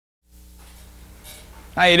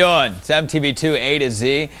How you doing? It's MTV2 A to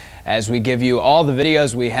Z as we give you all the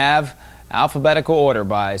videos we have, alphabetical order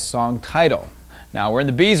by song title. Now we're in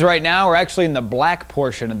the B's right now. We're actually in the black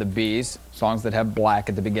portion of the B's, songs that have black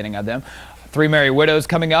at the beginning of them. Three Merry Widows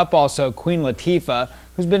coming up, also Queen Latifah,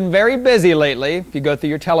 who's been very busy lately. If you go through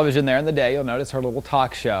your television there in the day, you'll notice her little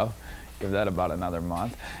talk show. Give that about another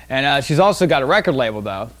month. And she's also got a record label,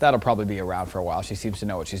 though. That'll probably be around for a while. She seems to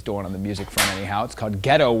know what she's doing on the music front anyhow. It's called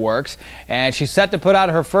Ghetto Works. And she's set to put out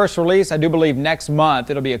her first release, I do believe, next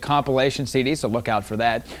month. It'll be a compilation CD, so look out for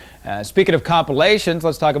that. Speaking of compilations,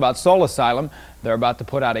 let's talk about Soul Asylum. They're about to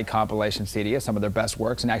put out a compilation CD of some of their best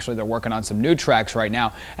works, and actually they're working on some new tracks right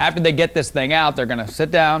now. After they get this thing out, they're going to sit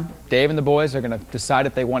down, Dave and the boys are going to decide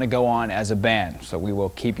if they want to go on as a band. So we will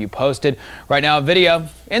keep you posted. Right now, a video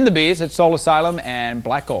in the B's, it's Soul Asylum and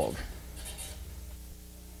Black Gold.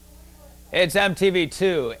 It's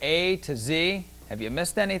MTV2 A to Z. Have you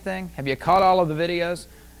missed anything? Have you caught all of the videos? Do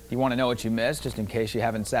you want to know what you missed, just in case you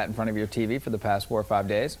haven't sat in front of your TV for the past 4 or 5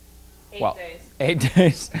 days? 8 days. 8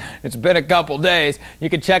 days. It's been a couple days. You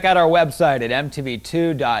can check out our website at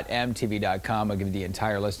mtv2.mtv.com. I'll give you the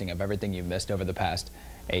entire listing of everything you've missed over the past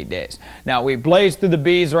 8 days. Now, we blazed through the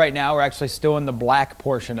B's right now. We're actually still in the black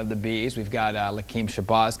portion of the B's. We've got Lakeem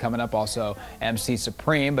Shabazz coming up, also MC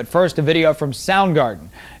Supreme. But first, a video from Soundgarden.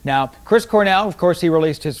 Now, Chris Cornell, of course, he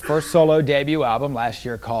released his first solo debut album last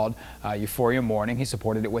year called Euphoria Morning. He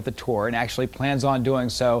supported it with a tour and actually plans on doing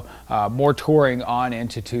so, more touring on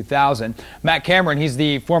into 2000. Matt Cameron, he's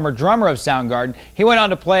the former drummer of Soundgarden. He went on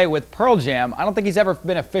to play with Pearl Jam. I don't think he's ever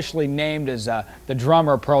been officially named as the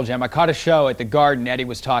drummer of Pearl Jam. I caught a show at the Garden. Eddie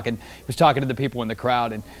was talking to the people in the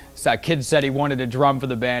crowd, and this kid said he wanted to drum for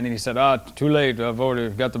the band, and he said, "Oh, too late. I've already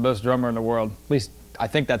got the best drummer in the world." At least I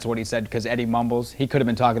think that's what he said, because Eddie mumbles. He could have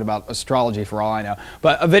been talking about astrology for all I know.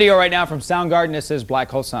 But a video right now from Soundgarden. This is Black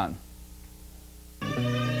Hole Sun.